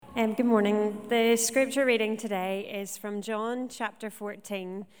Good morning. The scripture reading today is from John chapter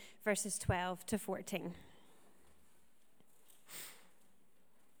 14, verses 12 to 14.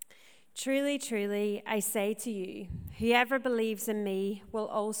 Truly, truly, I say to you, whoever believes in me will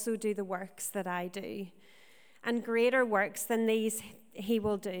also do the works that I do, and greater works than these he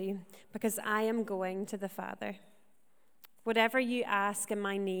will do, because I am going to the Father. Whatever you ask in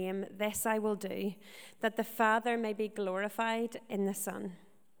my name, this I will do, that the Father may be glorified in the Son.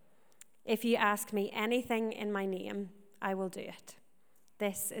 If you ask me anything in my name, I will do it.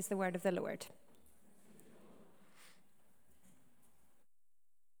 This is the word of the Lord.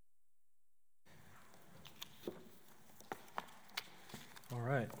 All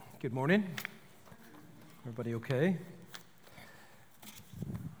right. Good morning. Everybody okay?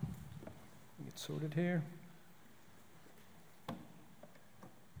 Get sorted here.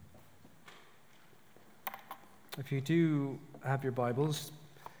 If you do have your Bibles,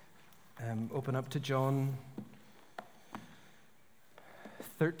 open up to John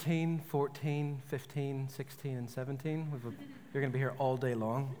 13, 14, 15, 16, and 17. You're going to be here all day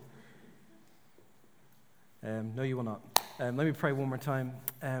long. No, you will not. Let me pray one more time.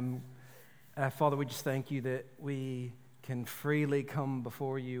 Father, we just thank you that we can freely come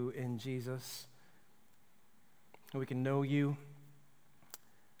before you in Jesus. We can know you.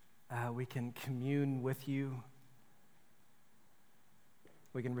 We can commune with you.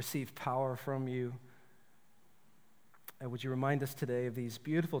 We can receive power from you. Would you remind us today of these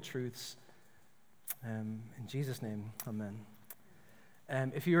beautiful truths? In Jesus' name, amen.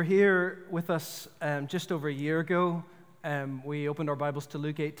 If you were here with us just over a year ago, we opened our Bibles to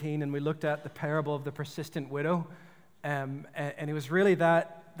Luke 18 and we looked at the parable of the persistent widow. And it was really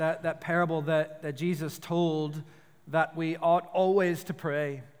that parable that Jesus told that we ought always to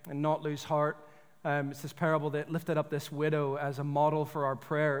pray and not lose heart. It's this parable that lifted up this widow as a model for our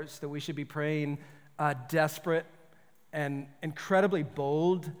prayers, that we should be praying desperate and incredibly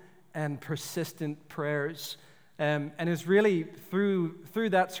bold and persistent prayers. And it was really through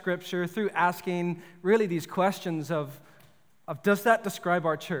that scripture, through asking really these questions of does that describe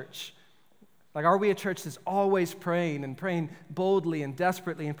our church? Like, are we a church that's always praying and praying boldly and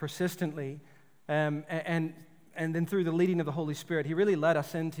desperately and persistently? And then through the leading of the Holy Spirit, He really led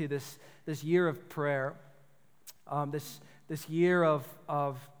us into this year of prayer, this year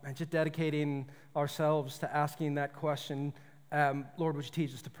of just dedicating ourselves to asking that question, Lord, would you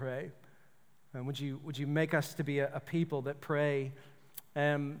teach us to pray? And would you make us to be a people that pray?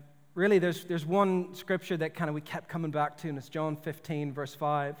 Really, there's one scripture that kind of we kept coming back to, and it's John 15, verse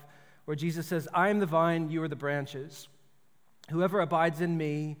 5, where Jesus says, I am the vine, you are the branches. Whoever abides in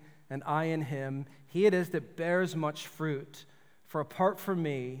me and I in him, he it is that bears much fruit. For apart from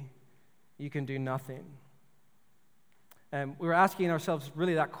me, you can do nothing. And we were asking ourselves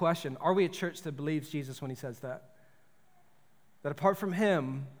really that question. Are we a church that believes Jesus when he says that? That apart from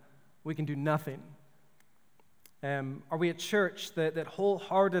him, we can do nothing. Are we a church that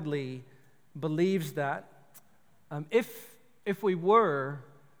wholeheartedly believes that? If we were,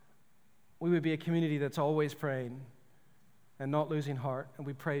 we would be a community that's always praying and not losing heart. And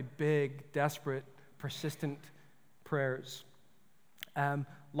we pray big, desperate, persistent prayers. A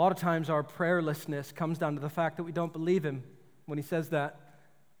lot of times our prayerlessness comes down to the fact that we don't believe him when he says that.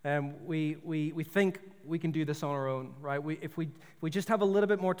 We think we can do this on our own, right? If we just have a little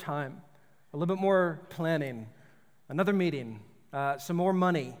bit more time, a little bit more planning, another meeting, some more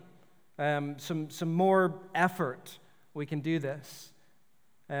money, some more effort, we can do this.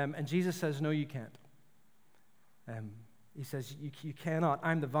 And Jesus says, no, you can't. He says, you cannot.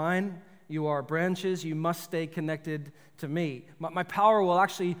 I'm the vine. You are branches. You must stay connected to me. My power will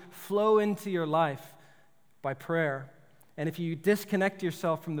actually flow into your life by prayer. And if you disconnect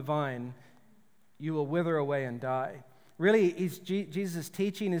yourself from the vine, you will wither away and die. Really, Jesus is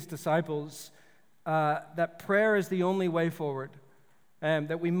teaching his disciples that prayer is the only way forward,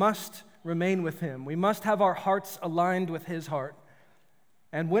 that we must remain with him. We must have our hearts aligned with his heart.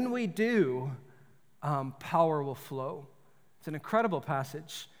 And when we do, power will flow. It's an incredible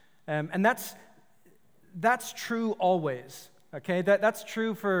passage. And that's true always, okay? That's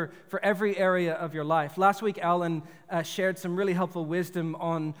true for every area of your life. Last week, Alan shared some really helpful wisdom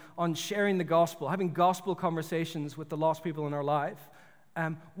on sharing the gospel, having gospel conversations with the lost people in our life.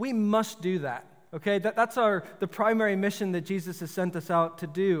 We must do that, okay? That's the primary mission that Jesus has sent us out to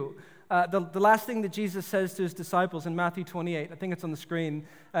do. The last thing that Jesus says to his disciples in Matthew 28, I think it's on the screen,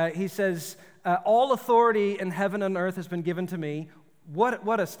 he says, all authority in heaven and earth has been given to me.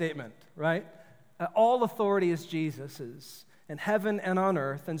 What a statement, right? All authority is Jesus's. in heaven and on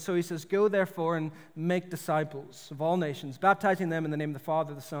earth. And so he says, go therefore and make disciples of all nations, baptizing them in the name of the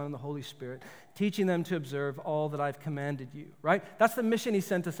Father, the Son, and the Holy Spirit, teaching them to observe all that I've commanded you, right? That's the mission he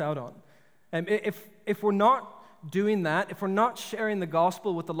sent us out on. And if we're not doing that, if we're not sharing the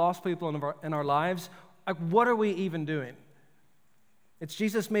gospel with the lost people in our lives, like, what are we even doing? It's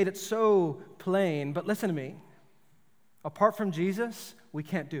Jesus made it so plain, but listen to me. Apart from Jesus, we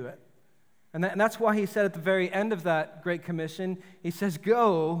can't do it. And that's why he said at the very end of that Great Commission, he says,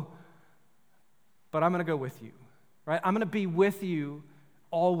 go, but I'm going to go with you, right? I'm going to be with you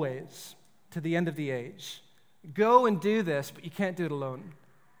always to the end of the age. Go and do this, but you can't do it alone.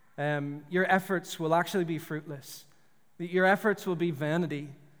 Your efforts will actually be fruitless. Your efforts will be vanity.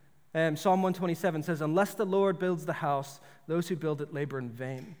 Psalm 127 says, unless the Lord builds the house, those who build it labor in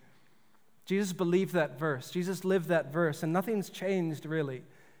vain. Jesus believed that verse. Jesus lived that verse, and nothing's changed really.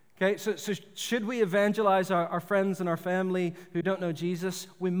 Okay, so should we evangelize our friends and our family who don't know Jesus?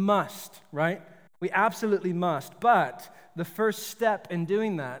 We must, right? We absolutely must. But the first step in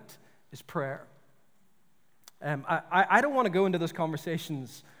doing that is prayer. I don't want to go into those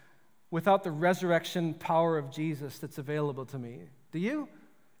conversations without the resurrection power of Jesus that's available to me. Do you?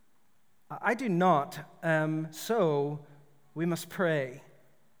 I do not. So we must pray.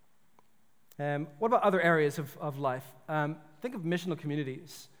 What about other areas of life? Think of missional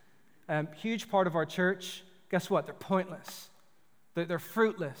communities. Huge part of our church, guess what? They're pointless. They're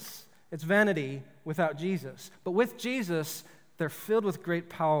fruitless. It's vanity without Jesus. But with Jesus, they're filled with great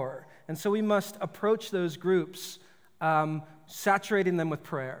power. And so we must approach those groups saturating them with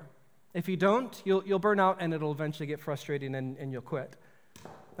prayer. If you don't, you'll burn out and it'll eventually get frustrating and you'll quit.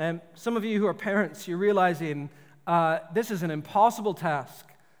 Some of you who are parents, you're realizing this is an impossible task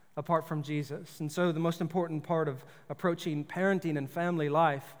apart from Jesus. And so the most important part of approaching parenting and family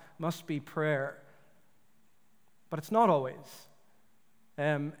life must be prayer. But it's not always.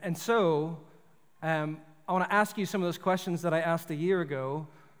 And so I want to ask you some of those questions that I asked a year ago.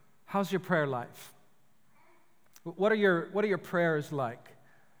 How's your prayer life? What are your prayers like?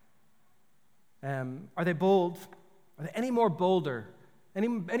 Are they bold? Are they any more bolder?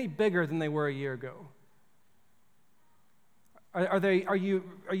 Any bigger than they were a year ago? Are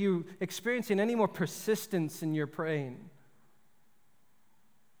you experiencing any more persistence in your praying?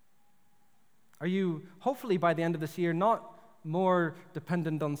 Are you, hopefully by the end of this year, not more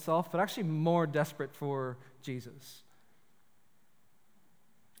dependent on self, but actually more desperate for Jesus?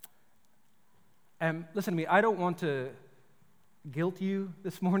 Listen to me, I don't want to guilt you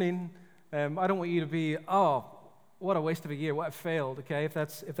this morning. I don't want you to be, oh, what a waste of a year, what I failed, okay, if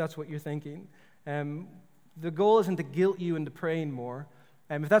that's what you're thinking. The goal isn't to guilt you into praying more.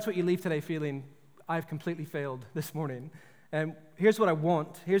 If that's what you leave today feeling, I've completely failed this morning. Here's what I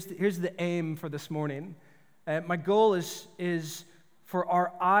want. Here's the aim for this morning. My goal is for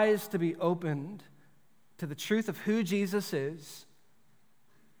our eyes to be opened to the truth of who Jesus is,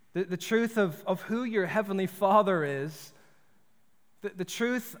 the truth of who your heavenly Father is, the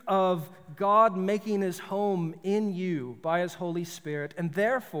truth of God making his home in you by his Holy Spirit, and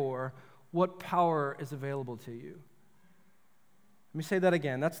therefore what power is available to you. Let me say that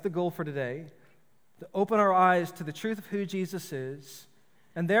again. That's the goal for today. To open our eyes to the truth of who Jesus is,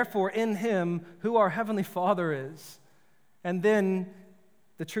 and therefore in him who our heavenly Father is, and then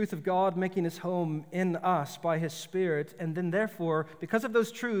the truth of God making his home in us by his Spirit, and then therefore, because of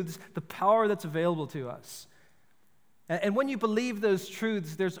those truths, the power that's available to us. And when you believe those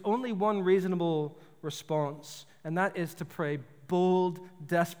truths, there's only one reasonable response, and that is to pray bold,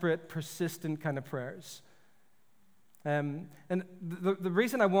 desperate, persistent kind of prayers. And the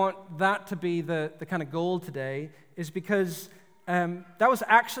reason I want that to be the kind of goal today is because that was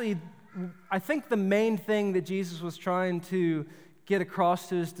actually, I think, the main thing that Jesus was trying to get across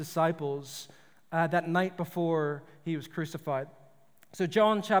to his disciples that night before he was crucified. So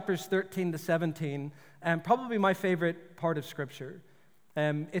John chapters 13 to 17, probably my favorite part of Scripture.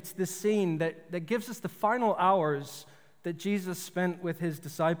 It's this scene that gives us the final hours that Jesus spent with his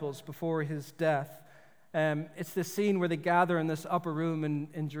disciples before his death. It's this scene where they gather in this upper room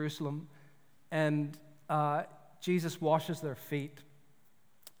in Jerusalem, and Jesus washes their feet,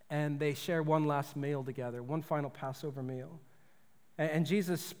 and they share one last meal together, one final Passover meal. And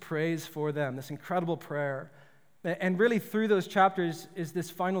Jesus prays for them, this incredible prayer. And really through those chapters is this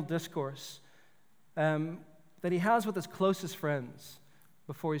final discourse that he has with his closest friends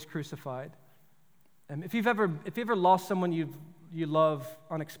before he's crucified. If you've ever lost someone you love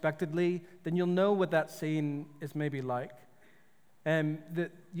unexpectedly, then you'll know what that scene is maybe like. If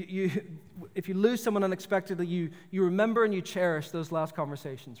you lose someone unexpectedly, you remember and you cherish those last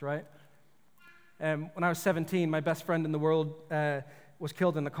conversations, right? When I was 17, my best friend in the world was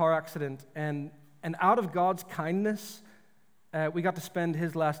killed in a car accident. And out of God's kindness, we got to spend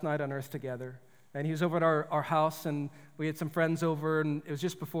his last night on earth together. And he was over at our house, and we had some friends over, and it was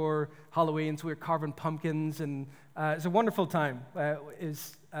just before Halloween, so we were carving pumpkins, and it was a wonderful time.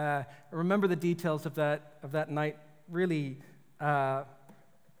 I remember the details of that night really, really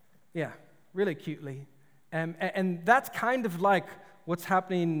acutely. And that's kind of like what's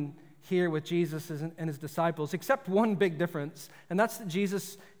happening here with Jesus and his disciples, except one big difference, and that's that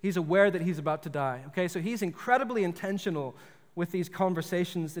Jesus, he's aware that he's about to die, okay? So he's incredibly intentional with these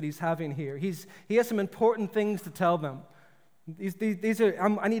conversations that he's having here. He has some important things to tell them. These are,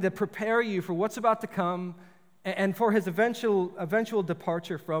 I need to prepare you for what's about to come and for his eventual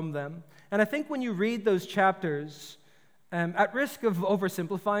departure from them. And I think when you read those chapters, at risk of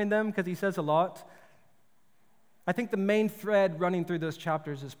oversimplifying them, because he says a lot, I think the main thread running through those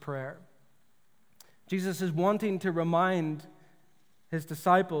chapters is prayer. Jesus is wanting to remind his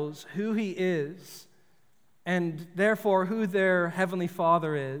disciples who he is, and therefore who their heavenly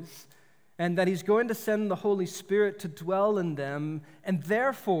Father is, and that he's going to send the Holy Spirit to dwell in them, and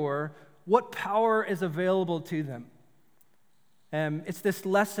therefore what power is available to them. It's this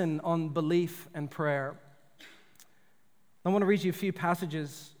lesson on belief and prayer. I want to read you a few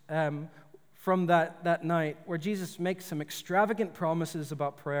passages from that night where Jesus makes some extravagant promises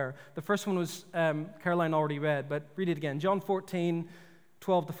about prayer. The first one was Caroline already read, but read it again. John 14,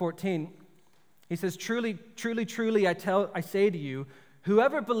 12 to 14. He says, "Truly, truly, truly, I say to you,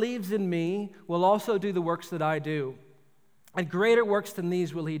 whoever believes in me will also do the works that I do. And greater works than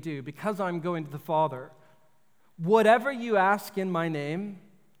these will he do, because I'm going to the Father. Whatever you ask in my name,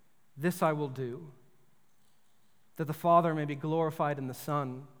 this I will do, that the Father may be glorified in the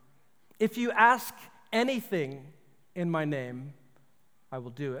Son. If you ask anything in my name, I will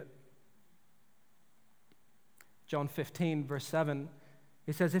do it." John 15, verse 7,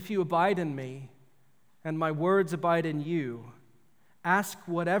 he says, "If you abide in me, and my words abide in you, ask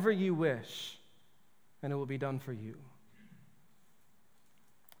whatever you wish, and it will be done for you."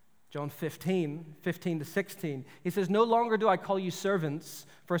 John 15 to 16, he says, "No longer do I call you servants,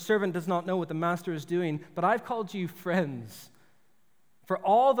 for a servant does not know what the master is doing, but I've called you friends. For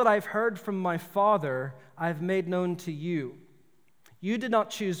all that I've heard from my Father, I've made known to you. You did not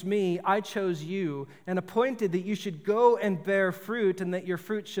choose me, I chose you, and appointed that you should go and bear fruit, and that your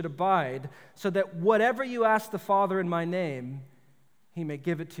fruit should abide, so that whatever you ask the Father in my name, he may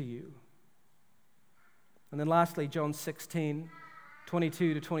give it to you." And then lastly, John 16,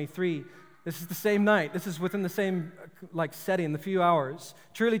 22 to 23. This is the same night. This is within the same setting, the few hours.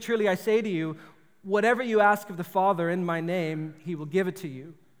 "Truly, truly, I say to you, whatever you ask of the Father in my name, he will give it to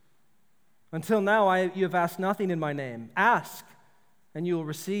you. Until now, you have asked nothing in my name. Ask, and you will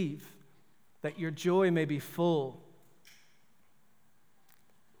receive, that your joy may be full."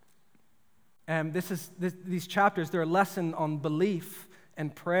 And these chapters, they're a lesson on belief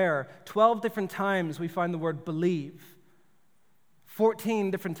and prayer. 12 different times we find the word believe. 14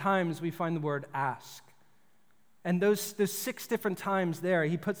 different times we find the word ask. And those 6 different times there,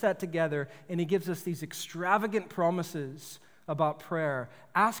 he puts that together and he gives us these extravagant promises about prayer.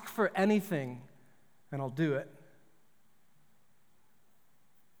 Ask for anything, and I'll do it.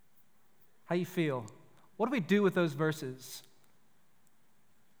 How you feel? What do we do with those verses?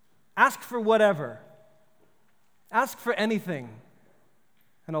 Ask for whatever. Ask for anything,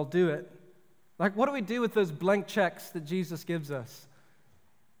 and I'll do it. What do we do with those blank checks that Jesus gives us?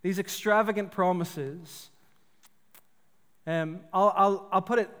 These extravagant promises. I'll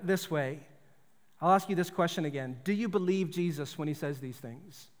put it this way. I'll ask you this question again. Do you believe Jesus when he says these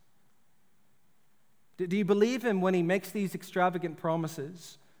things? Do you believe him when he makes these extravagant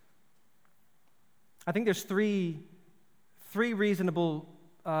promises? I think there's three reasonable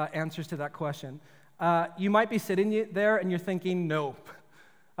answers to that question. You might be sitting there and you're thinking, no,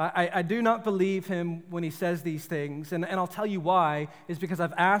 I do not believe him when he says these things, and I'll tell you why, is because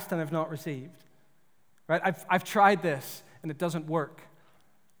I've asked and I've not received. Right? I've tried this and it doesn't work.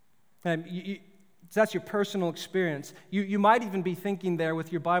 That's your personal experience. You might even be thinking there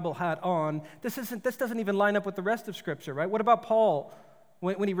with your Bible hat on, this doesn't even line up with the rest of Scripture, right? What about Paul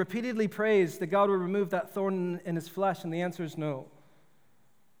when he repeatedly prays that God will remove that thorn in his flesh, and the answer is no?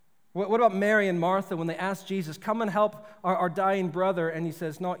 What about Mary and Martha when they ask Jesus, come and help our dying brother, and he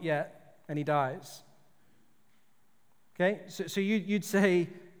says, not yet, and he dies? Okay, so you'd say,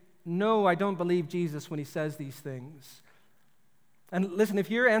 no, I don't believe Jesus when he says these things. And listen, if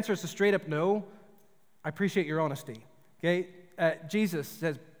your answer is a straight up no, I appreciate your honesty. Okay, Jesus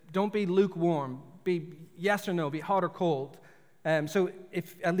says, don't be lukewarm, be yes or no, be hot or cold. So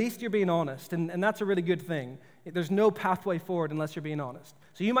if at least you're being honest, and that's a really good thing. There's no pathway forward unless you're being honest.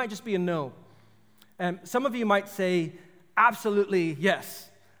 So you might just be a no. Some of you might say, absolutely yes.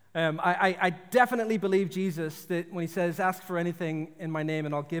 I definitely believe Jesus that when he says, ask for anything in my name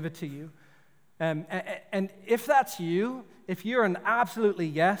and I'll give it to you. And if that's you, if you're an absolutely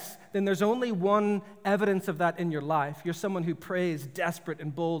yes, then there's only one evidence of that in your life. You're someone who prays desperate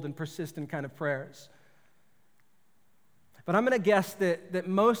and bold and persistent kind of prayers. But I'm going to guess that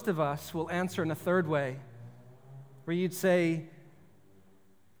most of us will answer in a third way, where you'd say,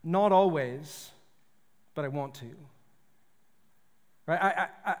 not always, but I want to. Right?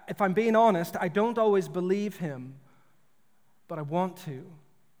 If I'm being honest, I don't always believe him, but I want to.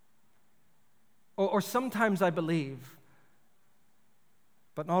 Or sometimes I believe,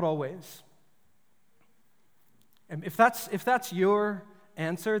 but not always. And if that's your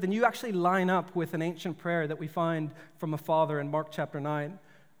answer, then you actually line up with an ancient prayer that we find from a father in Mark chapter 9.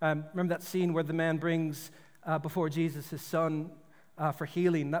 Remember that scene where the man brings before Jesus his son for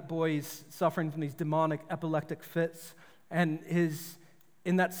healing. That boy's suffering from these demonic epileptic fits. And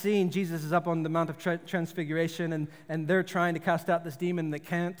in that scene, Jesus is up on the Mount of Transfiguration, and they're trying to cast out this demon, and they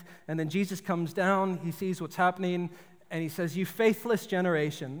can't. And then Jesus comes down, he sees what's happening, and he says, you faithless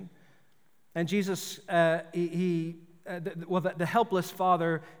generation. And Jesus, the helpless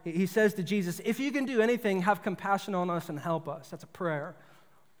father, he says to Jesus, if you can do anything, have compassion on us and help us. That's a prayer.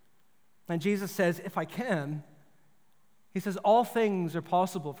 And Jesus says, if I can, he says, all things are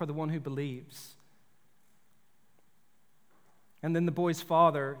possible for the one who believes. And then the boy's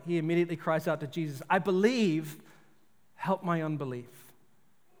father, he immediately cries out to Jesus, I believe, help my unbelief.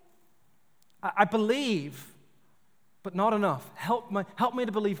 I believe, but not enough. Help me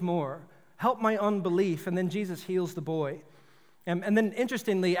to believe more. Help my unbelief. And then Jesus heals the boy. And then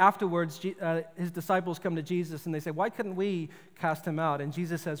interestingly, afterwards, his disciples come to Jesus and they say, why couldn't we cast him out? And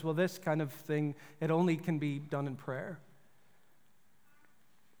Jesus says, well, this kind of thing, it only can be done in prayer.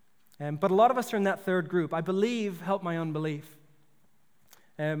 But a lot of us are in that third group. I believe, help my unbelief.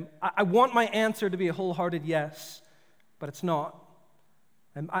 I want my answer to be a wholehearted yes, but it's not.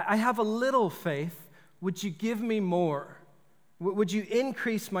 I have a little faith. Would you give me more? Would you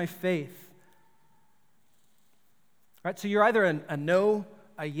increase my faith? Right, so you're either a no,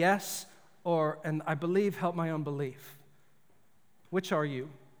 a yes, or an I believe, help my unbelief. Which are you?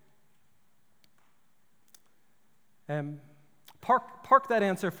 Park that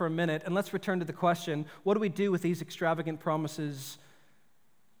answer for a minute, and let's return to the question, what do we do with these extravagant promises,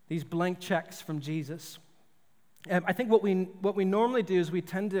 these blank checks from Jesus? I think what we normally do is we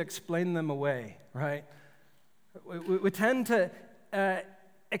tend to explain them away, right? We tend to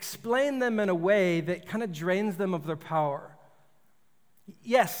explain them in a way that kind of drains them of their power.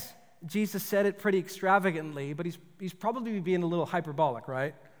 Yes, Jesus said it pretty extravagantly, but he's probably being a little hyperbolic,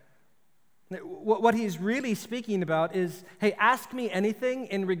 right? What he's really speaking about is, hey, ask me anything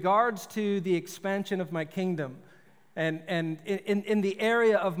in regards to the expansion of my kingdom and in the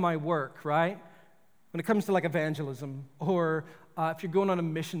area of my work, right? When it comes to like evangelism or if you're going on a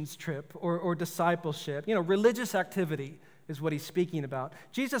missions trip or discipleship, religious activity is what he's speaking about.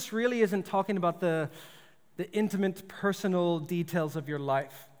 Jesus really isn't talking about the intimate, personal details of your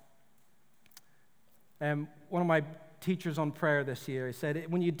life. One of my teachers on prayer this year, he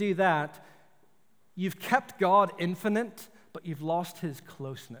said, when you do that, you've kept God infinite, but you've lost his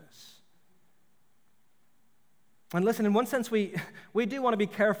closeness. And listen, in one sense, we do want to be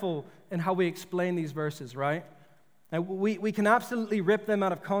careful in how we explain these verses, right? And we can absolutely rip them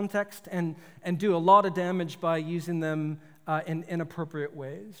out of context and do a lot of damage by using them in inappropriate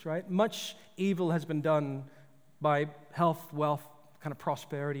ways, right? Much evil has been done by health, wealth, kind of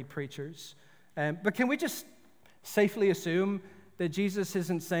prosperity preachers. But can we just safely assume that Jesus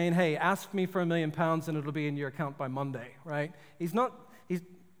isn't saying, hey, ask me for £1 million and it'll be in your account by Monday, right?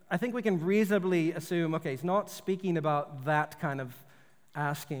 I think we can reasonably assume, okay, he's not speaking about that kind of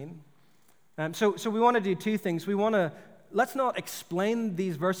asking. So we want to do two things. Let's not explain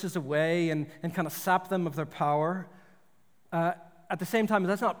these verses away and kind of sap them of their power. At the same time,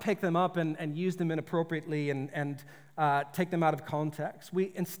 let's not pick them up and use them inappropriately and take them out of context.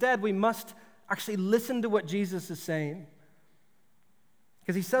 Instead, we must actually listen to what Jesus is saying.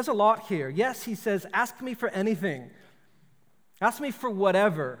 Because he says a lot here. Yes, he says, ask me for anything. Ask me for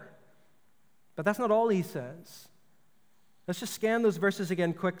whatever. But that's not all he says. Let's just scan those verses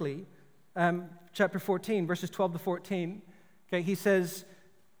again quickly. Chapter 14, verses 12 to 14. Okay, he says,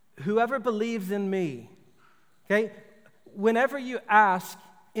 whoever believes in me. Okay, whenever you ask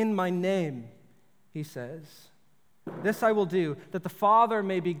in my name, he says, this I will do, that the Father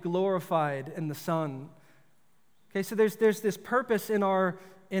may be glorified in the Son. Okay, so there's this purpose in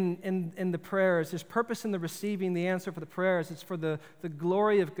the prayers. There's purpose in the receiving the answer for the prayers. It's for the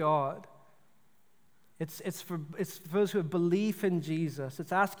glory of God. It's for those who have belief in Jesus.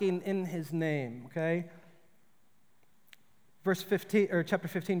 It's asking in his name, okay? Chapter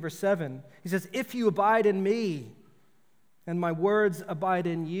 15, verse 7. He says, "If you abide in me, and my words abide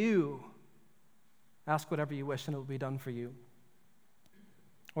in you, ask whatever you wish, and it will be done for you."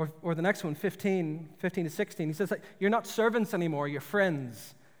 Or the next one, 15 to 16. He says, "You're not servants anymore, you're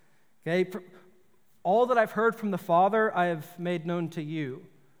friends." Okay? "All that I've heard from the Father, I have made known to you."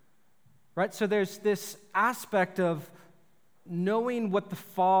 Right? So there's this aspect of knowing what the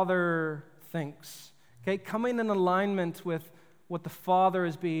Father thinks. Okay? Coming in alignment with what the Father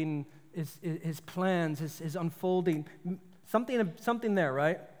is being, his plans, his unfolding. Something there,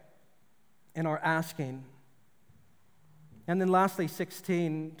 right? In our asking. And then lastly,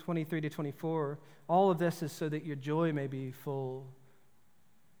 16, 23 to 24. All of this is so that your joy may be full.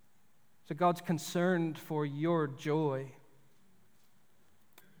 So God's concerned for your joy.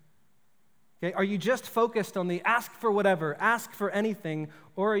 Okay, are you just focused on the ask for whatever, ask for anything,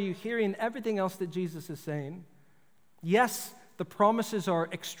 or are you hearing everything else that Jesus is saying? Yes, the promises are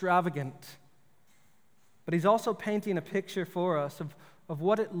extravagant, but he's also painting a picture for us of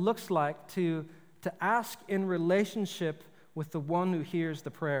what it looks like to ask in relationship with the one who hears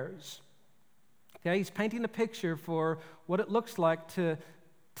the prayers. Okay, he's painting a picture for what it looks like to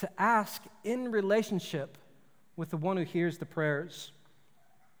ask in relationship with the one who hears the prayers.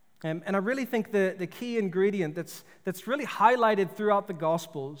 And I really think the key ingredient that's really highlighted throughout the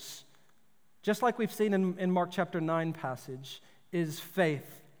Gospels, just like we've seen in Mark chapter 9 passage, is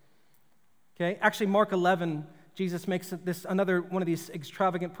faith. Okay, actually Mark 11, Jesus makes this another one of these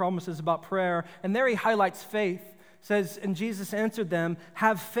extravagant promises about prayer, and there he highlights faith. Says, "And Jesus answered them,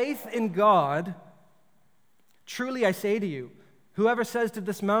 'Have faith in God. Truly I say to you, whoever says to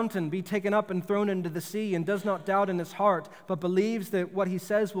this mountain, be taken up and thrown into the sea, and does not doubt in his heart, but believes that what he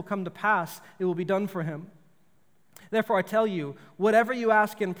says will come to pass, it will be done for him. Therefore I tell you, whatever you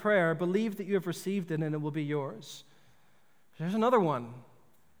ask in prayer, believe that you have received it, and it will be yours.'" There's another one.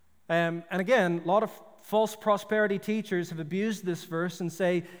 And again, a lot of false prosperity teachers have abused this verse and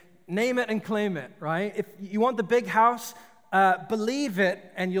say, name it and claim it, right? If you want the big house, believe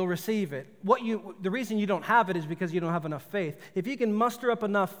it and you'll receive it. The reason you don't have it is because you don't have enough faith. If you can muster up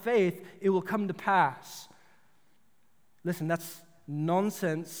enough faith, it will come to pass. Listen, that's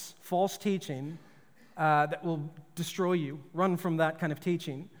nonsense, false teaching that will destroy you. Run from that kind of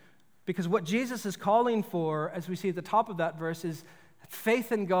teaching. Because what Jesus is calling for, as we see at the top of that verse, is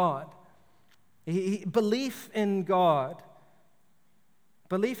faith in God. Belief in God.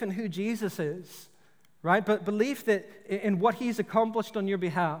 Belief in who Jesus is, right? But belief that in what he's accomplished on your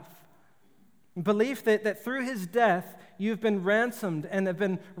behalf. Belief that through his death, you've been ransomed and have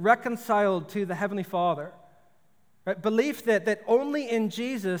been reconciled to the Heavenly Father. Right? Belief that only in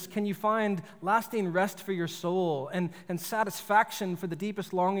Jesus can you find lasting rest for your soul and satisfaction for the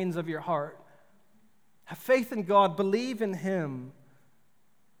deepest longings of your heart. Have faith in God. Believe in him.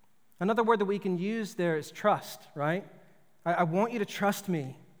 Another word that we can use there is trust, right? I want you to trust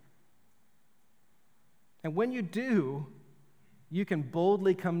me. And when you do, you can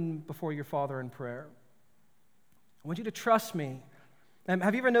boldly come before your Father in prayer. I want you to trust me.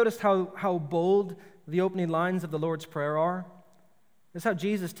 Have you ever noticed how bold the opening lines of the Lord's Prayer are? That's how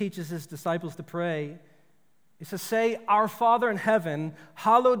Jesus teaches his disciples to pray. He says, "Say, Our Father in heaven,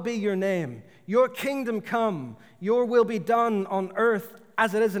 hallowed be your name. Your kingdom come. Your will be done on earth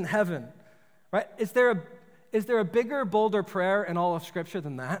as it is in heaven." Right? Is there a bigger, bolder prayer in all of Scripture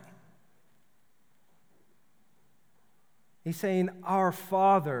than that? He's saying, "Our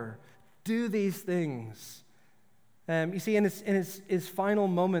Father, do these things." You see, in his final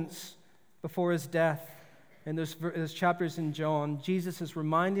moments before his death, in those chapters in John, Jesus is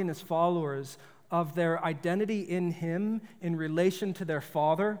reminding his followers of their identity in him in relation to their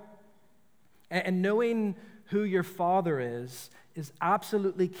Father. And knowing who your Father is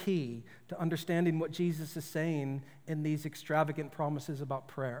absolutely key to understanding what Jesus is saying in these extravagant promises about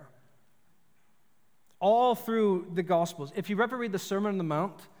prayer. All through the Gospels. If you ever read the Sermon on the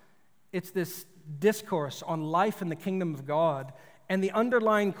Mount, it's this discourse on life in the kingdom of God. And the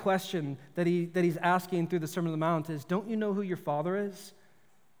underlying question that he's asking through the Sermon on the Mount is, don't you know who your Father is?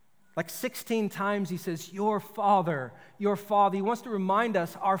 Like 16 times he says, your Father, your Father. He wants to remind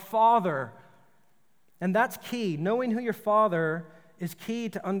us, our Father. And that's key. Knowing who your Father is key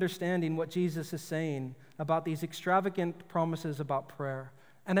to understanding what Jesus is saying about these extravagant promises about prayer.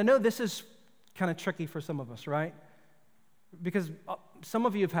 And I know this is kind of tricky for some of us, right? Because some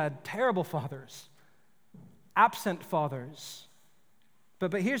of you have had terrible fathers. absent fathers.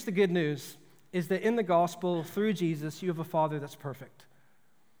 But here's the good news, is that in the gospel, through Jesus, you have a Father that's perfect.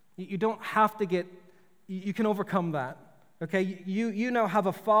 You don't have to you can overcome that, okay? You now have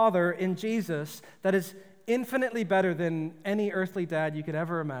a Father in Jesus that is infinitely better than any earthly dad you could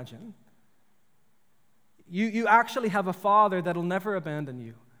ever imagine. You actually have a Father that'll never abandon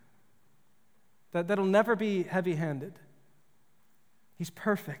you, that'll never be heavy-handed. He's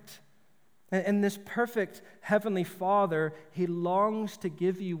perfect. And this perfect heavenly Father, he longs to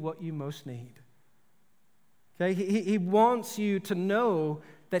give you what you most need. Okay? He wants you to know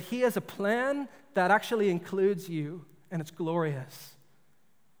that he has a plan that actually includes you, and it's glorious.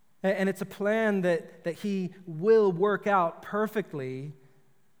 And it's a plan that he will work out perfectly,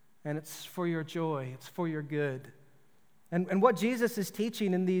 and it's for your joy, it's for your good. And what Jesus is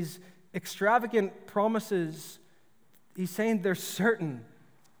teaching in these extravagant promises, he's saying they're certain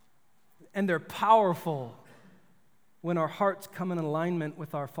and they're powerful when our hearts come in alignment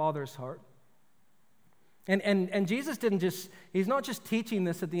with our Father's heart. And Jesus he's not just teaching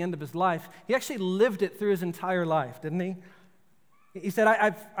this at the end of his life, he actually lived it through his entire life, didn't he? He said,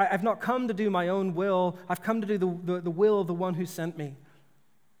 I've not come to do my own will, I've come to do the will of the one who sent me.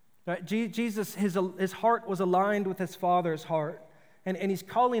 Right? Jesus, his heart was aligned with his Father's heart. And he's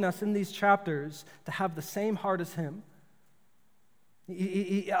calling us in these chapters to have the same heart as him.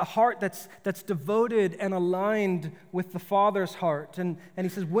 A heart that's devoted and aligned with the Father's heart. And he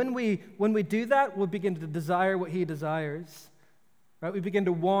says, when we do that, we'll begin to desire what he desires. Right? We begin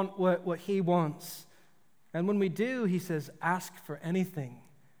to want what he wants. And when we do, he says, ask for anything,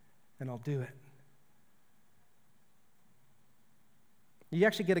 and I'll do it. You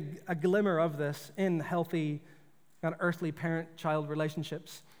actually get a glimmer of this in healthy kind of earthly parent-child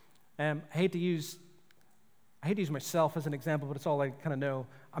relationships. I hate to use myself as an example, but it's all I kind of know.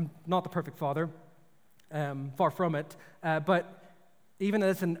 I'm not the perfect father, far from it. But even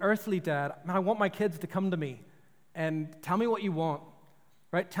as an earthly dad, I want my kids to come to me and tell me what you want,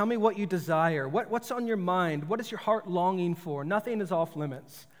 right? Tell me what you desire. What's on your mind? What is your heart longing for? Nothing is off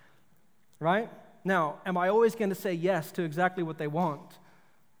limits, right? Now, am I always going to say yes to exactly what they want?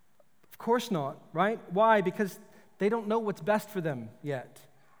 Of course not, right? Why? Because they don't know what's best for them yet.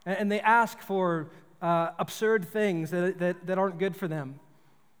 And they ask for absurd things that aren't good for them.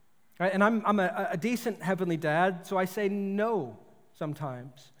 Right? And I'm a decent heavenly dad, so I say no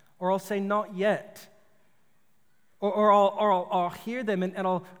sometimes. Or I'll say not yet. Or I'll hear them and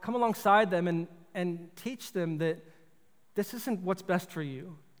I'll come alongside them and teach them that this isn't what's best for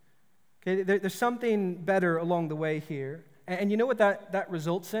you. Okay? There's something better along the way here. And you know what that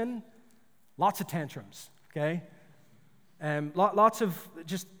results in? Lots of tantrums, okay? Lots of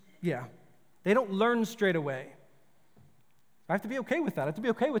they don't learn straight away. I have to be okay with that. I have to be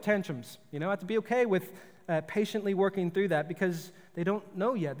okay with tantrums. I have to be okay with patiently working through that because they don't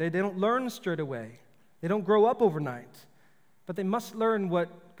know yet. They don't learn straight away. They don't grow up overnight. But they must learn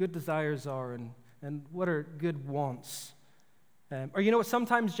what good desires are and what are good wants. Or you know what?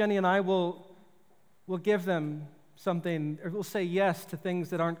 Sometimes Jenny and I will give them something, or we'll say yes to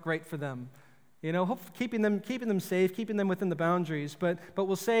things that aren't great for them. Keeping them safe, keeping them within the boundaries. But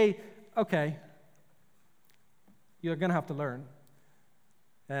we'll say, okay, you're going to have to learn.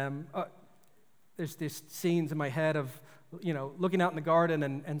 There's these scenes in my head of, looking out in the garden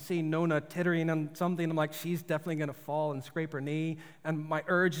and seeing Nona tittering on something. I'm like, she's definitely going to fall and scrape her knee. And my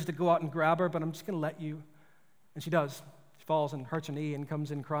urge is to go out and grab her, but I'm just going to let you. And she does. She falls and hurts her knee and comes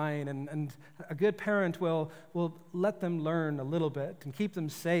in crying. And a good parent will let them learn a little bit and keep them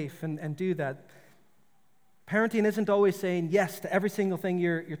safe and do that. Parenting isn't always saying yes to every single thing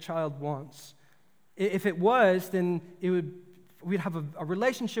your child wants. If it was, then we'd have a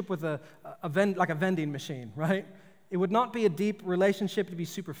relationship with like a vending machine, right? It would not be a deep relationship, to be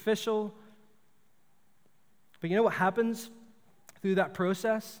superficial. But you know what happens through that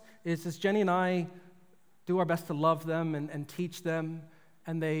process is as Jenny and I do our best to love them and teach them,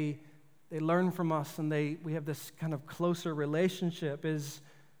 and they learn from us, and we have this kind of closer relationship, is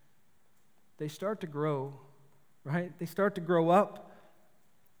they start to grow, right? They start to grow up.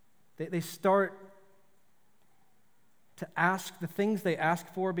 They start to ask, the things they ask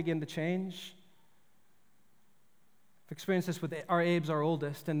for begin to change. I've experienced this with our Abe's, our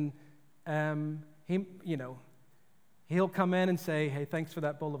oldest, and he'll come in and say, hey, thanks for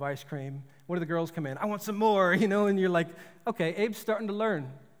that bowl of ice cream. What do the girls come in? I want some more, and you're like, okay, Abe's starting to learn.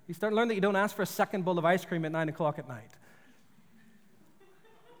 He's starting to learn that you don't ask for a second bowl of ice cream at 9 o'clock at night.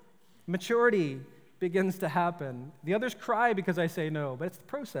 Maturity begins to happen. The others cry because I say no, but it's the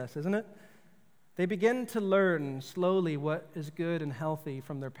process, isn't it? They begin to learn slowly what is good and healthy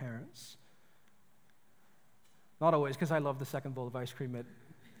from their parents. Not always, because I love the second bowl of ice cream at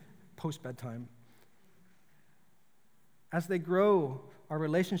post-bedtime. As they grow, our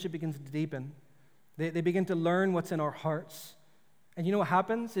relationship begins to deepen. They begin to learn what's in our hearts. And you know what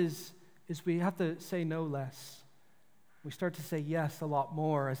happens is we have to say no less. We start to say yes a lot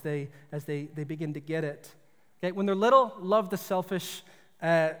more as they begin to get it. Okay, when they're little, love the selfish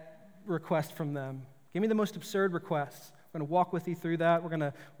request from them. Give me the most absurd requests. We're going to walk with you through that. We're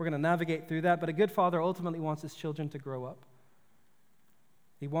going to navigate through that. But a good father ultimately wants his children to grow up.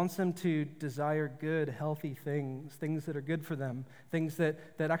 He wants them to desire good, healthy things that are good for them, things that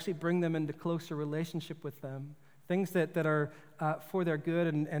actually bring them into closer relationship with them, things that are for their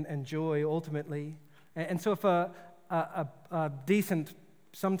good and joy ultimately. And so if a decent,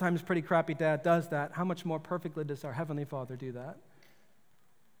 sometimes pretty crappy dad does that, how much more perfectly does our Heavenly Father do that?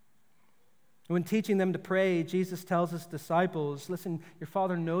 When teaching them to pray, Jesus tells his disciples, listen, your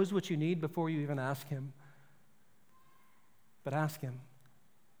Father knows what you need before you even ask him. But ask him.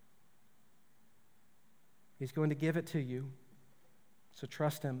 He's going to give it to you. So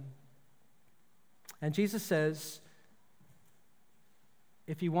trust him. And Jesus says,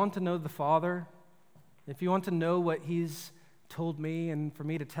 if you want to know the Father, if you want to know what he's told me and for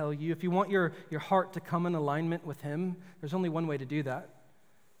me to tell you, if you want your heart to come in alignment with him, there's only one way to do that.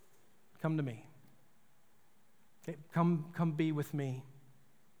 Come to me. Okay, come be with me.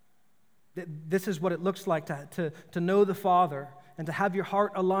 This is what it looks like to know the Father and to have your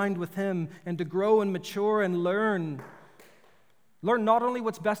heart aligned with him and to grow and mature and learn. Learn not only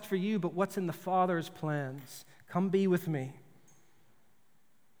what's best for you, but what's in the Father's plans. Come be with me.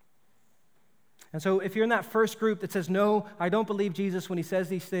 And so if you're in that first group that says, no, I don't believe Jesus when he says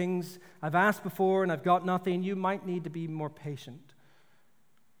these things, I've asked before and I've got nothing, you might need to be more patient.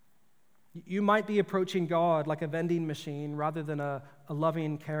 You might be approaching God like a vending machine rather than a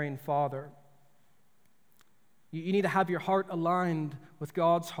loving, caring Father. You need to have your heart aligned with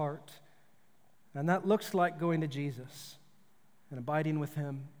God's heart. And that looks like going to Jesus and abiding with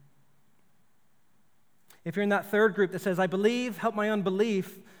him. If you're in that third group that says, I believe, help my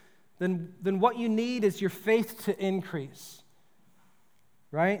unbelief, then what you need is your faith to increase.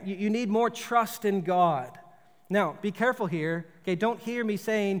 Right? You need more trust in God. Now, be careful here. Okay, don't hear me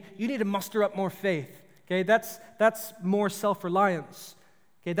saying you need to muster up more faith. Okay, that's more self-reliance.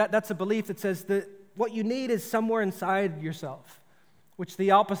 Okay, that's a belief that says that what you need is somewhere inside yourself, which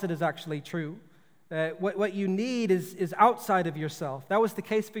the opposite is actually true. What you need is outside of yourself. That was the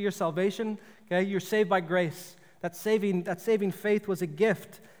case for your salvation. Okay, you're saved by grace. That saving faith was a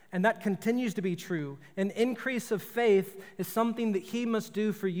gift, and that continues to be true. An increase of faith is something that he must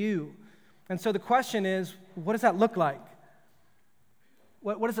do for you. And so the question is, what does that look like?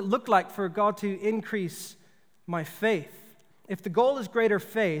 What does it look like for God to increase my faith? If the goal is greater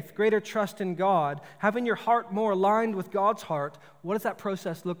faith, greater trust in God, having your heart more aligned with God's heart, what does that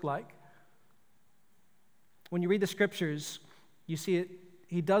process look like? When you read the scriptures, you see it.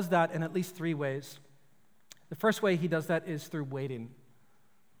 He does that in at least three ways. The first way he does that is through waiting.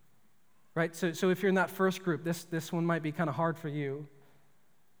 Right? So if you're in that first group, this one might be kind of hard for you.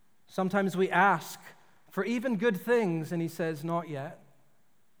 Sometimes we ask for even good things, and he says, not yet.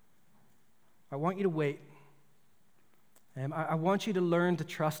 I want you to wait. And I want you to learn to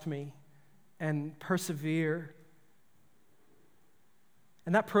trust me and persevere.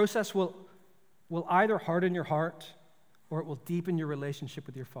 And that process will either harden your heart or it will deepen your relationship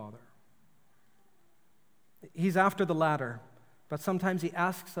with your Father. He's after the latter, but sometimes he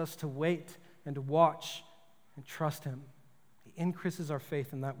asks us to wait and to watch and trust him. He increases our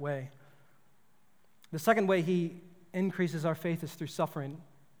faith in that way. The second way he increases our faith is through suffering.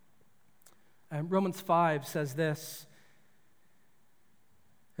 Romans 5 says this.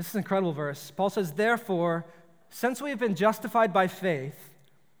 This is an incredible verse. Paul says, therefore, since we have been justified by faith,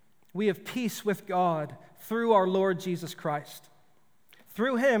 we have peace with God through our Lord Jesus Christ.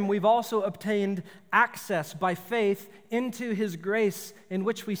 Through him, we've also obtained access by faith into his grace in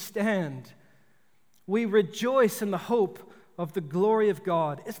which we stand. We rejoice in the hope of the glory of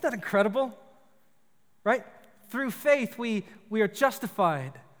God. Isn't that incredible? Right? Through faith, we are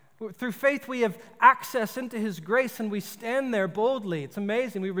justified. Through faith, we have access into his grace, and we stand there boldly. It's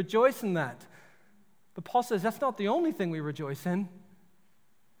amazing. We rejoice in that. But Paul says that's not the only thing we rejoice in.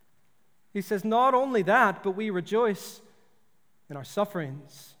 He says not only that, but we rejoice in our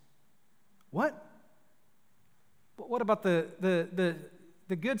sufferings. What? But what about the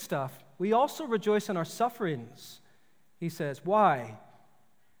good stuff? We also rejoice in our sufferings, he says. Why?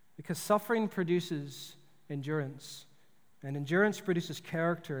 Because suffering produces endurance. And endurance produces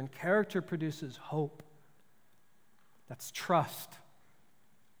character, and character produces hope. That's trust.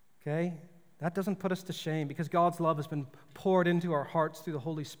 Okay? that doesn't put us to shame because God's love has been poured into our hearts through the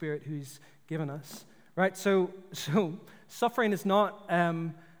Holy Spirit who He's given us. Right? So suffering is not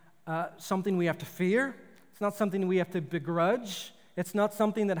something we have to fear. It's not something we have to begrudge. It's not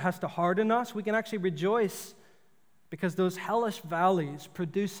something that has to harden us. We can actually rejoice because those hellish valleys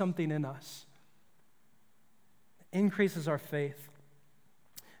produce something in us. It increases our faith.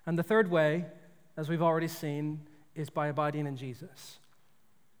 And the third way, as we've already seen, is by abiding in Jesus.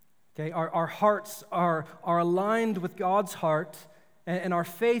 Okay, our hearts are aligned with God's heart, and our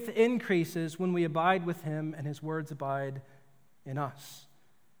faith increases when we abide with Him and His words abide in us.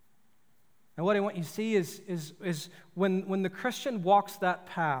 And what I want you to see is when the Christian walks that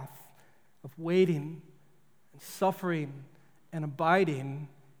path of waiting and suffering and abiding,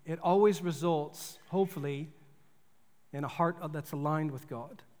 it always results, hopefully, in a heart that's aligned with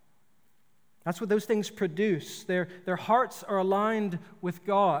God. That's what those things produce. Their hearts are aligned with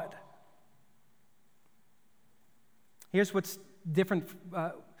God. Here's what's different.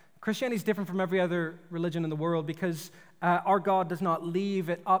 Christianity is different from every other religion in the world because our God does not leave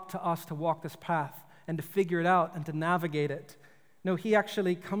it up to us to walk this path and to figure it out and to navigate it. No, He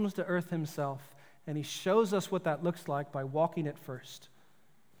actually comes to earth Himself, and He shows us what that looks like by walking it first.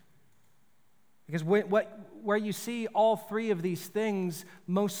 Because where you see all three of these things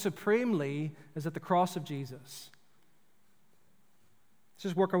most supremely is at the cross of Jesus. Let's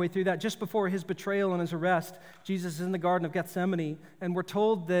just work our way through that. Just before His betrayal and His arrest, Jesus is in the Garden of Gethsemane, and we're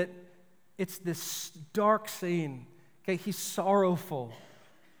told that it's this dark scene. Okay, He's sorrowful.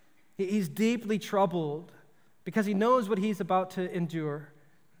 He's deeply troubled because He knows what He's about to endure.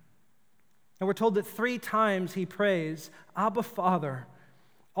 And we're told that 3 times He prays, Abba, Father,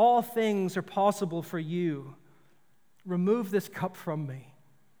 all things are possible for You. Remove this cup from me.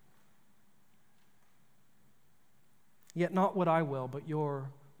 Yet not what I will, but Your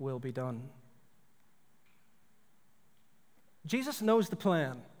will be done. Jesus knows the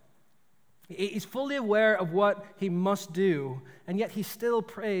plan. He's fully aware of what He must do, and yet He still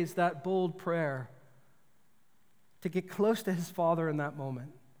prays that bold prayer to get close to His Father in that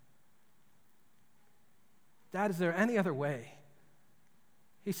moment. Dad, is there any other way?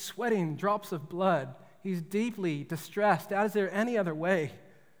 He's sweating drops of blood. He's deeply distressed. Dad, is there any other way?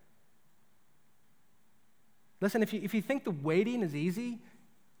 Listen, if you think the waiting is easy,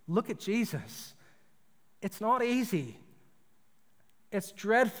 look at Jesus. It's not easy. It's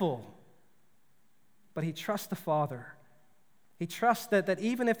dreadful. But He trusts the Father. He trusts that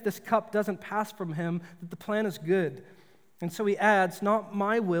even if this cup doesn't pass from Him, that the plan is good. And so He adds, not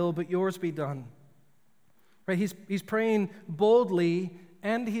my will, but Yours be done. Right? He's praying boldly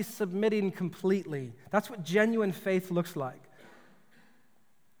and He's submitting completely. That's what genuine faith looks like.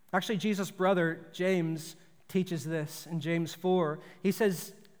 Actually, Jesus' brother, James, teaches this in James 4. He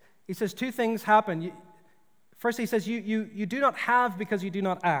says 2 things happen. First, he says, you do not have because you do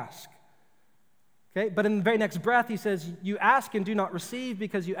not ask. Okay? But in the very next breath, he says, you ask and do not receive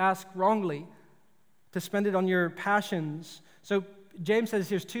because you ask wrongly to spend it on your passions. So James says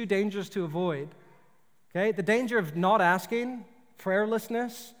here's 2 dangers to avoid. Okay? The danger of not asking,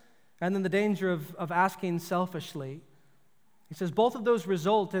 prayerlessness, and then the danger of asking selfishly. He says both of those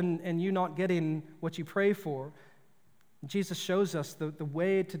result in you not getting what you pray for. Jesus shows us the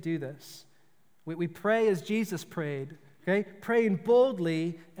way to do this. We pray as Jesus prayed, okay? Praying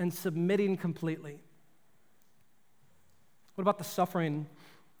boldly and submitting completely. What about the suffering?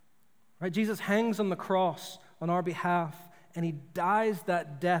 Right? Jesus hangs on the cross on our behalf, and He dies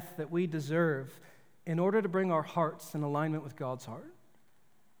that death that we deserve in order to bring our hearts in alignment with God's heart.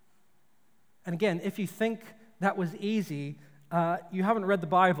 And again, if you think that was easy, you haven't read the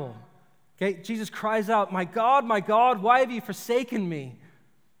Bible. Okay? Jesus cries out, my God, why have You forsaken me?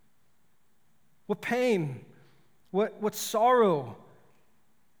 What pain, what sorrow,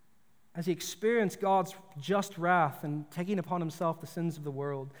 as He experienced God's just wrath and taking upon Himself the sins of the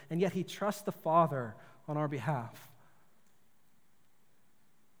world, and yet He trusts the Father on our behalf.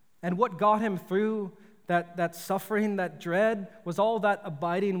 And what got Him through that suffering, that dread, was all that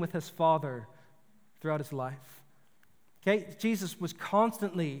abiding with His Father throughout His life. Okay? Jesus was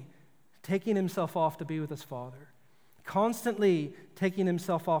constantly taking Himself off to be with His Father, constantly taking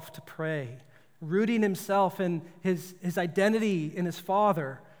Himself off to pray, rooting Himself in his identity in His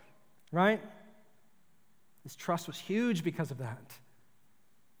Father, right? His trust was huge because of that.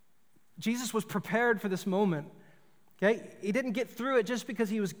 Jesus was prepared for this moment. Okay? He didn't get through it just because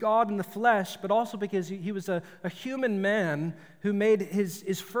He was God in the flesh, but also because he was a human man who made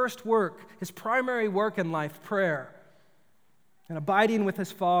his first work, his primary work in life, prayer and abiding with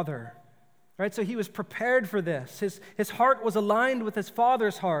His Father. Right? So He was prepared for this. His heart was aligned with His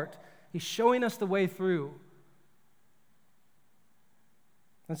Father's heart. He's showing us the way through.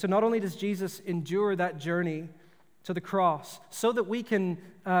 And so not only does Jesus endure that journey to the cross so that we can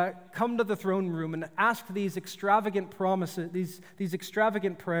come to the throne room and ask these extravagant promises, these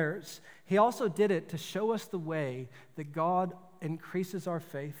extravagant prayers, he also did it to show us the way that God increases our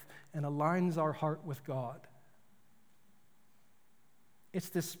faith and aligns our heart with God. It's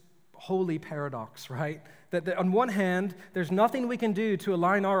this holy paradox, right? That on one hand, there's nothing we can do to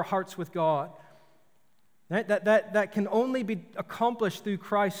align our hearts with God. Right? That can only be accomplished through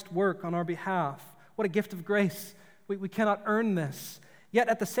Christ's work on our behalf. What a gift of grace. We cannot earn this. Yet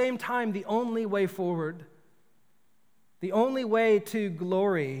at the same time, the only way forward, the only way to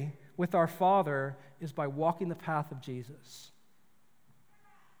glory with our Father is by walking the path of Jesus.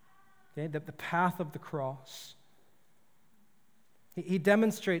 Okay? The path of the cross. He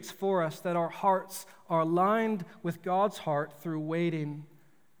demonstrates for us that our hearts are aligned with God's heart through waiting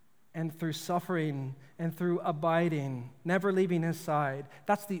and through suffering and through abiding, never leaving his side.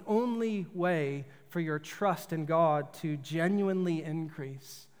 That's the only way for your trust in God to genuinely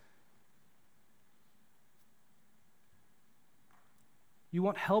increase. You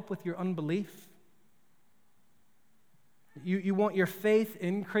want help with your unbelief? You want your faith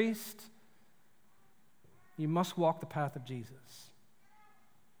increased? You must walk the path of Jesus.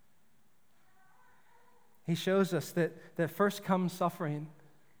 He shows us that first comes suffering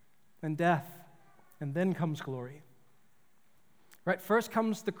and death, and then comes glory. Right? First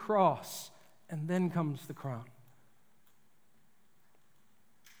comes the cross, and then comes the crown.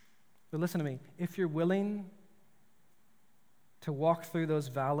 But listen to me. If you're willing to walk through those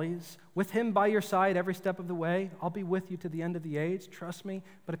valleys, with him by your side every step of the way, I'll be with you to the end of the age, trust me.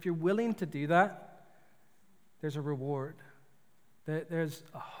 But if you're willing to do that, there's a reward. There's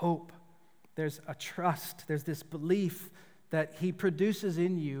a hope. There's a trust. There's this belief that he produces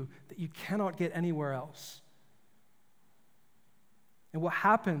in you that you cannot get anywhere else. And what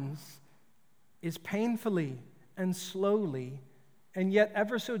happens is painfully and slowly, and yet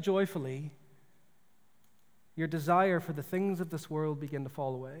ever so joyfully, your desire for the things of this world begin to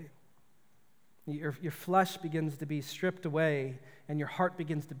fall away. Your flesh begins to be stripped away, and your heart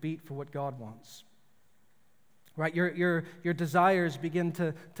begins to beat for what God wants. Right? Your desires begin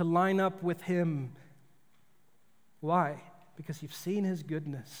to line up with him. Why? Because you've seen his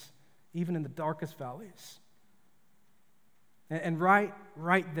goodness, even in the darkest valleys. And right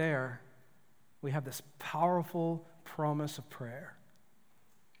there, we have this powerful promise of prayer.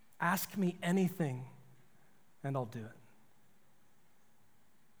 Ask me anything, and I'll do it.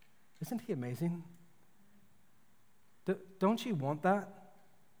 Isn't he amazing? Don't you want that?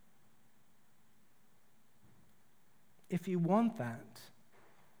 If you want that,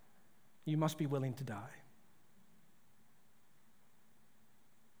 you must be willing to die.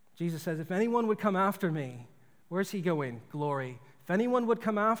 Jesus says, if anyone would come after me, where's he going? Glory. If anyone would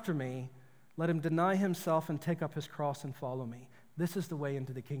come after me, let him deny himself and take up his cross and follow me. This is the way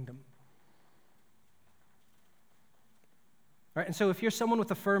into the kingdom. Right? And so if you're someone with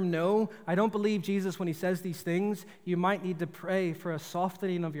a firm no, I don't believe Jesus when he says these things, you might need to pray for a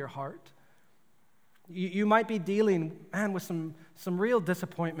softening of your heart. You might be dealing, with some real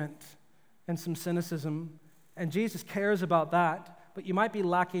disappointment and some cynicism, and Jesus cares about that, but you might be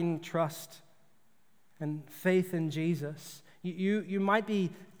lacking trust and faith in Jesus. You might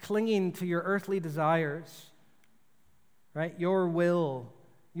be clinging to your earthly desires, right? Your will,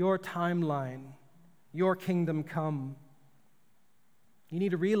 your timeline, your kingdom come. You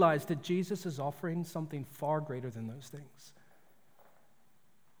need to realize that Jesus is offering something far greater than those things.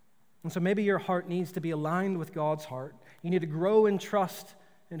 And so maybe your heart needs to be aligned with God's heart. You need to grow in trust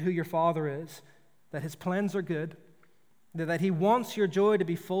in who your Father is, that his plans are good, that he wants your joy to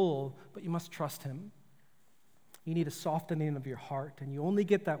be full, but you must trust him. You need a softening of your heart, and you only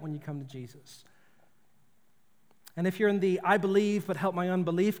get that when you come to Jesus. And if you're in the I believe but help my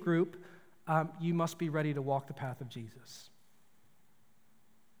unbelief group, you must be ready to walk the path of Jesus.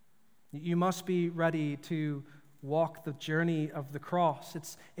 You must be ready to walk the journey of the cross.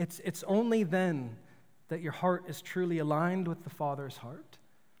 It's only then that your heart is truly aligned with the Father's heart,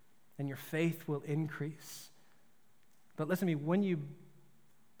 and your faith will increase. But listen to me, when you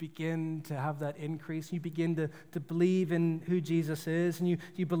begin to have that increase, you begin to believe in who Jesus is, and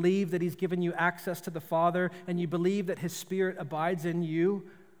you believe that he's given you access to the Father, and you believe that his Spirit abides in you,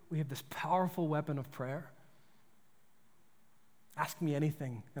 we have this powerful weapon of prayer. Ask me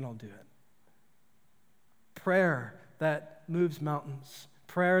anything, and I'll do it. Prayer that moves mountains.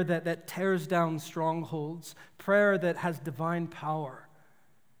 Prayer that tears down strongholds. Prayer that has divine power.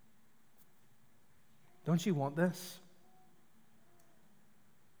 Don't you want this?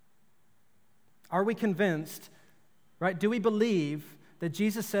 Are we convinced, right? Do we believe that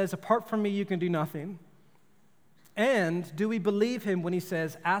Jesus says, apart from me, you can do nothing? And do we believe him when he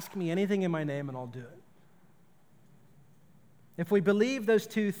says, ask me anything in my name and I'll do it? If we believe those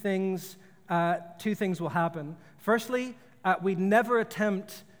two things will happen. Firstly, we'd never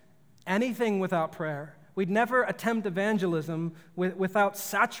attempt anything without prayer. We'd never attempt evangelism without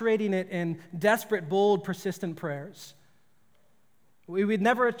saturating it in desperate, bold, persistent prayers. We would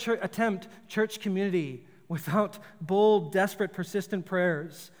never attempt church community without bold, desperate, persistent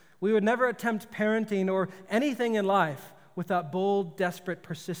prayers. We would never attempt parenting or anything in life without bold, desperate,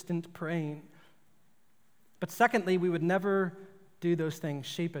 persistent praying. But secondly, we would never do those things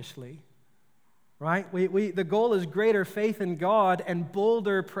sheepishly, right? The goal is greater faith in God and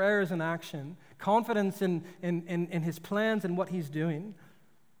bolder prayers and action, confidence in his plans and what he's doing.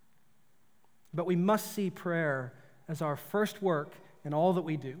 But we must see prayer as our first work in all that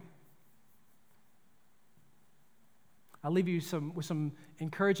we do. I'll leave you with some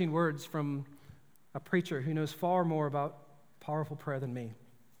encouraging words from a preacher who knows far more about powerful prayer than me.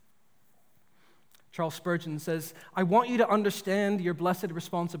 Charles Spurgeon says, I want you to understand your blessed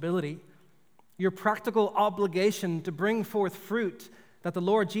responsibility, your practical obligation to bring forth fruit that the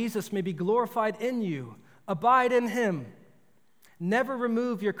Lord Jesus may be glorified in you. Abide in him. Never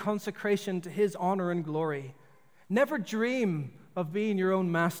remove your consecration to his honor and glory. Never dream of being your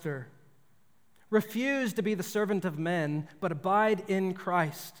own master. Refuse to be the servant of men, but abide in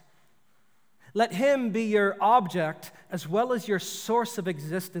Christ. Let him be your object as well as your source of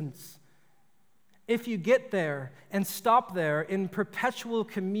existence. If you get there and stop there in perpetual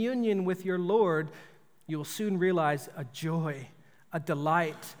communion with your Lord, you will soon realize a joy, a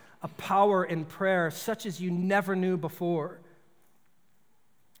delight, a power in prayer such as you never knew before.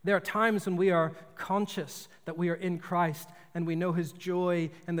 There are times when we are conscious that we are in Christ and we know his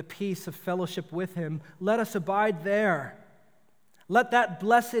joy and the peace of fellowship with him. Let us abide there. Let that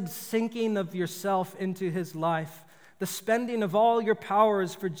blessed sinking of yourself into his life, the spending of all your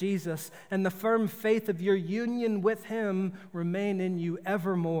powers for Jesus, and the firm faith of your union with him remain in you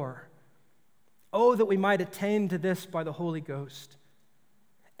evermore. Oh, that we might attain to this by the Holy Ghost.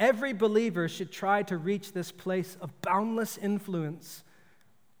 Every believer should try to reach this place of boundless influence.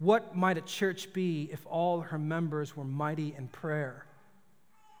 What might a church be if all her members were mighty in prayer?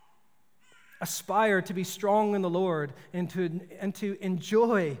 Aspire to be strong in the Lord and to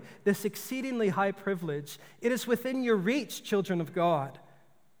enjoy this exceedingly high privilege. It is within your reach, children of God.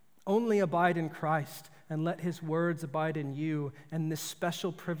 Only abide in Christ and let his words abide in you, and this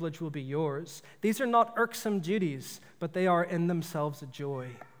special privilege will be yours. These are not irksome duties, but they are in themselves a joy.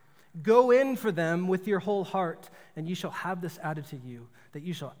 Go in for them with your whole heart, and you shall have this added to you, that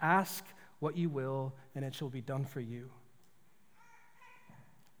you shall ask what you will, and it shall be done for you.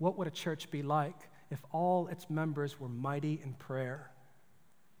 What would a church be like if all its members were mighty in prayer?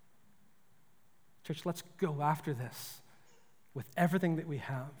 Church, let's go after this with everything that we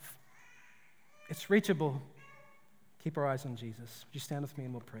have. It's reachable. Keep our eyes on Jesus. Would you stand with me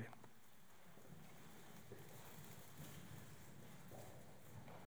and we'll pray?